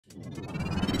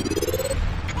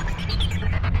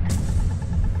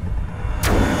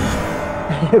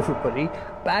everybody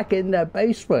back in their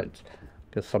basement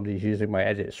because somebody's using my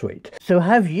edit suite. So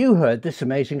have you heard this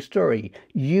amazing story?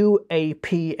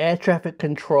 UAP, air traffic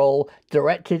control,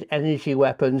 directed energy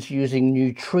weapons using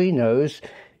neutrinos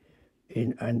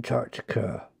in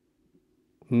Antarctica.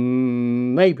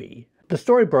 Maybe. The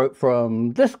story broke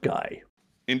from this guy.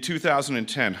 In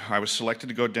 2010, I was selected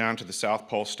to go down to the South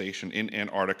Pole Station in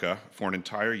Antarctica for an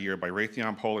entire year by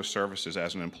Raytheon Polar Services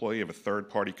as an employee of a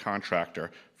third-party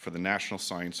contractor for the National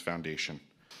Science Foundation.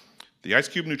 The Ice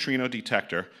Cube Neutrino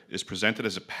Detector is presented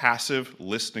as a passive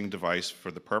listening device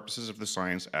for the purposes of the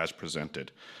science as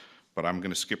presented. But I'm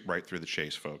going to skip right through the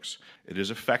chase, folks. It is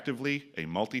effectively a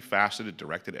multifaceted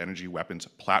directed energy weapons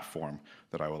platform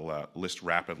that I will list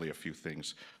rapidly a few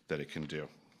things that it can do.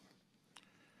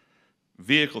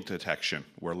 Vehicle detection.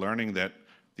 We're learning that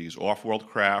these off-world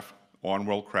craft,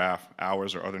 on-world craft,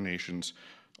 ours or other nations,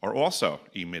 are also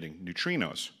emitting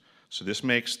neutrinos. So this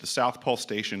makes the South Pole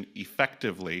Station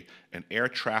effectively an air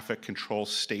traffic control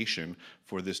station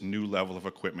for this new level of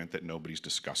equipment that nobody's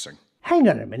discussing. Hang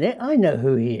on a minute, I know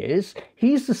who he is.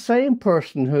 He's the same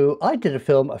person who I did a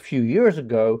film a few years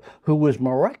ago who was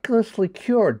miraculously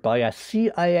cured by a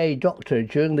CIA doctor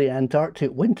during the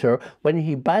Antarctic winter when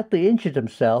he badly injured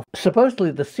himself. Supposedly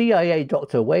the CIA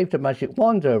doctor waved a magic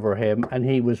wand over him and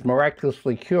he was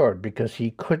miraculously cured because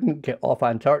he couldn't get off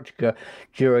Antarctica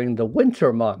during the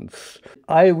winter months.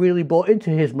 I really bought into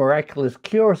his miraculous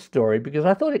cure story because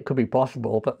I thought it could be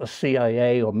possible that the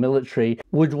CIA or military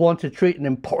would want to treat an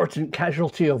important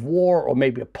casualty of war, or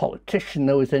maybe a politician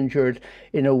that was injured,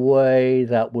 in a way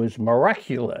that was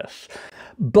miraculous.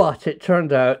 But it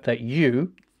turned out that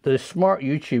you, the smart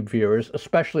YouTube viewers,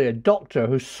 especially a doctor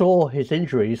who saw his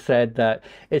injury, said that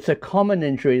it's a common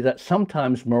injury that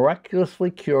sometimes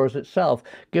miraculously cures itself.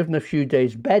 Given a few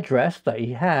days bed rest that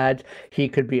he had, he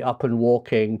could be up and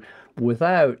walking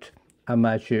without a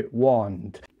magic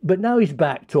wand. But now he's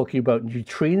back talking about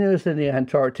neutrinos in the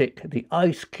Antarctic, the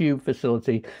Ice Cube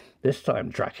facility, this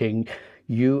time tracking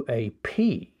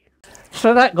UAP.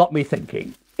 So that got me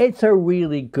thinking, it's a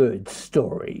really good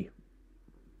story,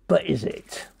 but is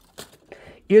it?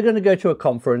 You're going to go to a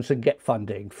conference and get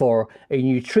funding for a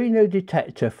neutrino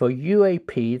detector for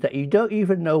UAP that you don't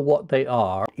even know what they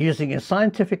are, using a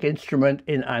scientific instrument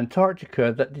in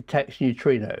Antarctica that detects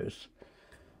neutrinos.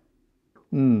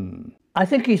 I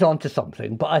think he's onto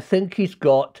something, but I think he's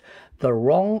got the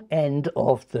wrong end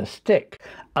of the stick.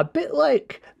 A bit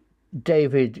like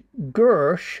David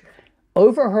Gersh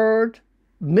overheard,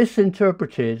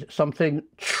 misinterpreted something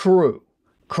true.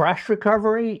 Crash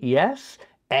recovery, yes.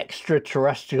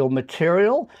 Extraterrestrial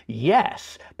material,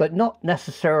 yes, but not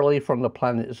necessarily from the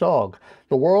planet Zog.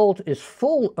 The world is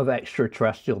full of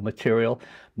extraterrestrial material,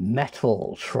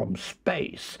 metals from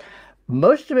space,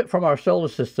 most of it from our solar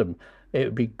system. It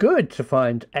would be good to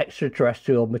find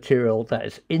extraterrestrial material that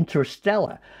is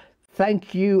interstellar.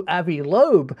 Thank you, Avi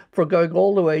Loeb, for going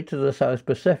all the way to the South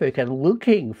Pacific and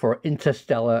looking for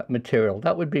interstellar material.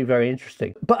 That would be very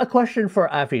interesting. But a question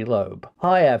for Avi Loeb.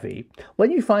 Hi, Avi.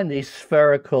 When you find these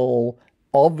spherical,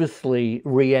 obviously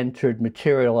re-entered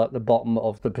material at the bottom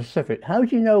of the Pacific, how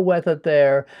do you know whether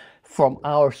they're from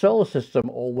our solar system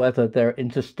or whether they're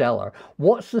interstellar?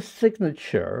 What's the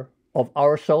signature of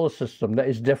our solar system that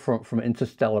is different from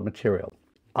interstellar material?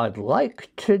 I'd like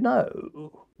to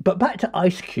know. But back to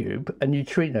Ice Cube and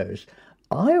neutrinos.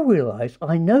 I realize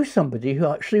I know somebody who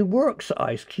actually works at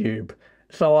Ice Cube.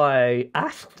 So I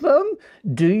asked them,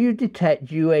 do you detect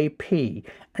UAP?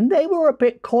 And they were a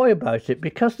bit coy about it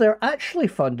because they're actually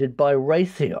funded by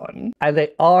Raytheon and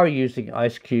they are using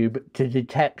Ice Cube to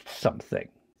detect something.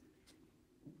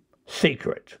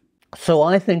 Secret. So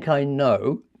I think I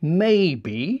know,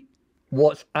 maybe,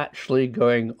 what's actually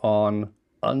going on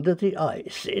under the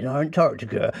ice in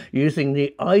Antarctica using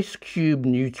the Ice Cube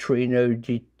Neutrino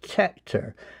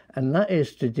Detector, and that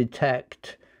is to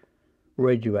detect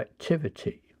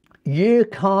radioactivity. You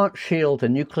can't shield a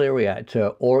nuclear reactor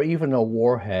or even a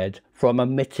warhead from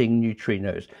emitting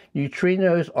neutrinos.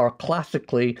 Neutrinos are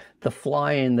classically the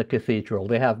fly in the cathedral.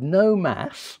 They have no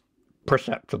mass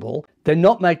perceptible. They're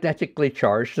not magnetically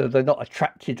charged, so they're not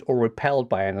attracted or repelled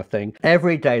by anything.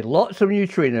 Every day, lots of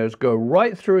neutrinos go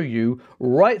right through you,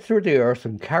 right through the Earth,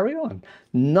 and carry on.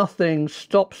 Nothing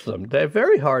stops them. They're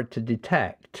very hard to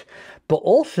detect. But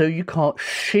also, you can't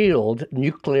shield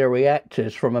nuclear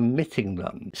reactors from emitting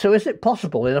them. So is it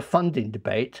possible in a funding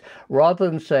debate, rather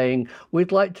than saying,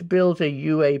 we'd like to build a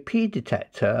UAP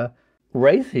detector,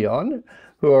 Raytheon,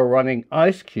 who are running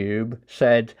Ice Cube,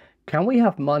 said, can we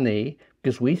have money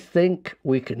because we think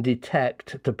we can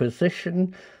detect the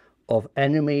position of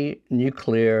enemy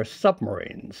nuclear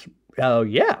submarines? Oh,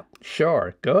 yeah,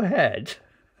 sure, go ahead.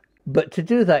 But to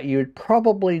do that, you'd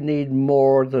probably need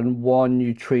more than one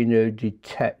neutrino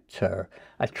detector,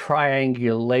 a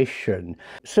triangulation.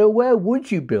 So where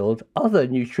would you build other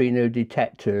neutrino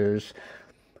detectors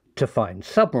to find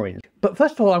submarines? But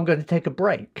first of all, I'm going to take a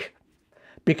break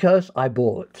because I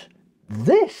bought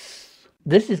this.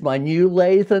 This is my new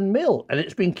lathe and mill, and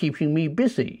it's been keeping me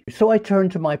busy. So I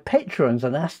turned to my patrons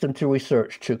and asked them to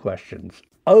research 2 questions.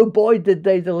 Oh boy, did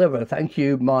they deliver. Thank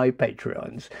you, my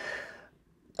patrons.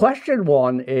 Question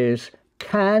 1 is,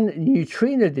 can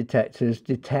neutrino detectors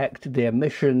detect the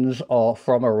emissions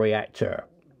from a reactor?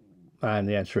 And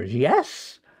the answer is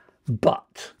yes,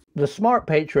 but the smart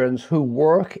patrons who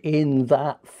work in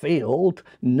that field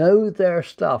know their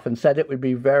stuff and said it would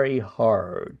be very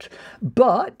hard.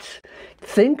 But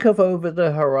think of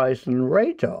over-the-horizon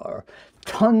radar.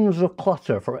 Tons of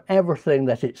clutter from everything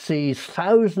that it sees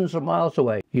thousands of miles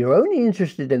away. You're only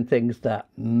interested in things that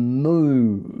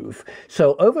move.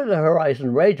 So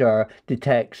over-the-horizon radar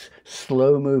detects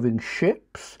slow-moving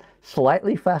ships,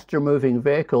 slightly faster moving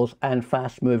vehicles, and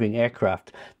fast moving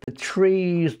aircraft. The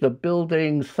trees, the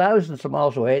buildings, thousands of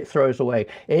miles away, it throws away.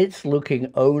 It's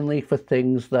looking only for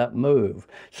things that move.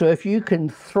 So if you can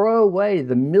throw away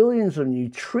the millions of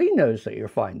neutrinos that you're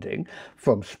finding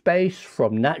from space,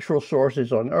 from natural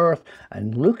sources on Earth,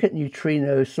 and look at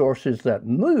neutrino sources that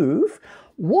move,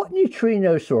 what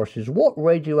neutrino sources, what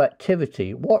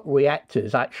radioactivity, what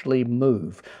reactors actually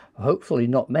move? Hopefully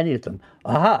not many of them.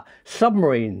 Aha,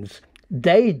 submarines.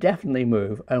 They definitely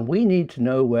move, and we need to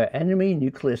know where enemy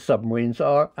nuclear submarines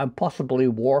are and possibly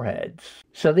warheads.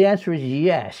 So the answer is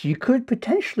yes, you could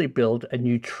potentially build a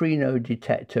neutrino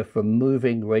detector for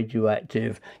moving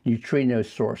radioactive neutrino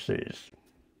sources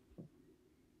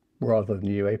rather than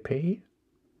UAP.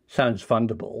 Sounds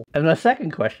fundable. And the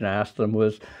second question I asked them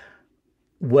was,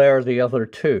 where are the other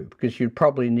 2? Because you'd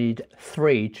probably need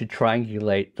 3 to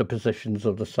triangulate the positions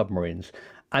of the submarines.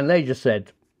 And they just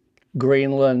said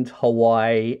Greenland,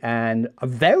 Hawaii, and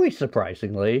very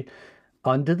surprisingly,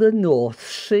 under the North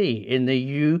Sea in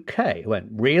the UK. I went,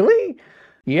 really?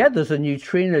 Yeah, there's a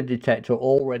neutrino detector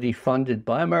already funded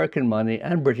by American money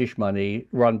and British money,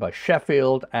 run by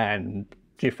Sheffield and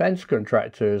defense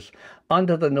contractors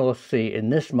under the North Sea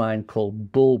in this mine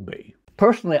called Bulby.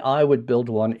 Personally, I would build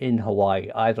one in Hawaii,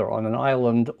 either on an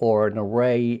island or an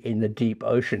array in the deep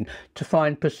ocean to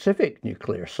find Pacific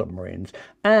nuclear submarines.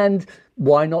 And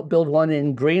why not build one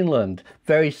in Greenland?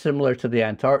 Very similar to the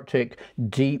Antarctic,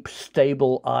 deep,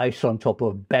 stable ice on top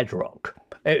of bedrock.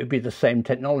 It would be the same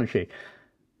technology.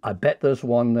 I bet there's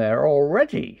one there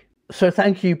already. So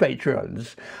thank you,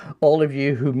 patrons, all of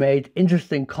you who made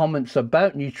interesting comments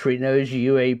about neutrinos,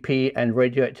 UAP, and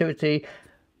radioactivity.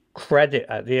 Credit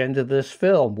at the end of this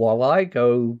film while I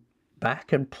go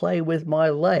back and play with my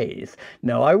lathe.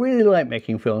 Now, I really like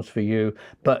making films for you,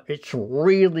 but it's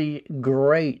really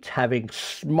great having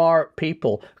smart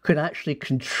people who can actually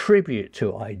contribute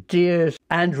to ideas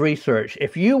and research.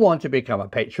 If you want to become a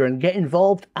patron, get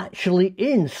involved actually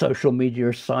in social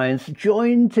media science,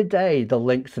 join today. The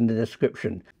link's in the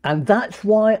description. And that's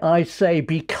why I say,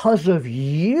 because of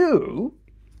you,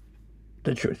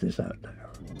 the truth is out there.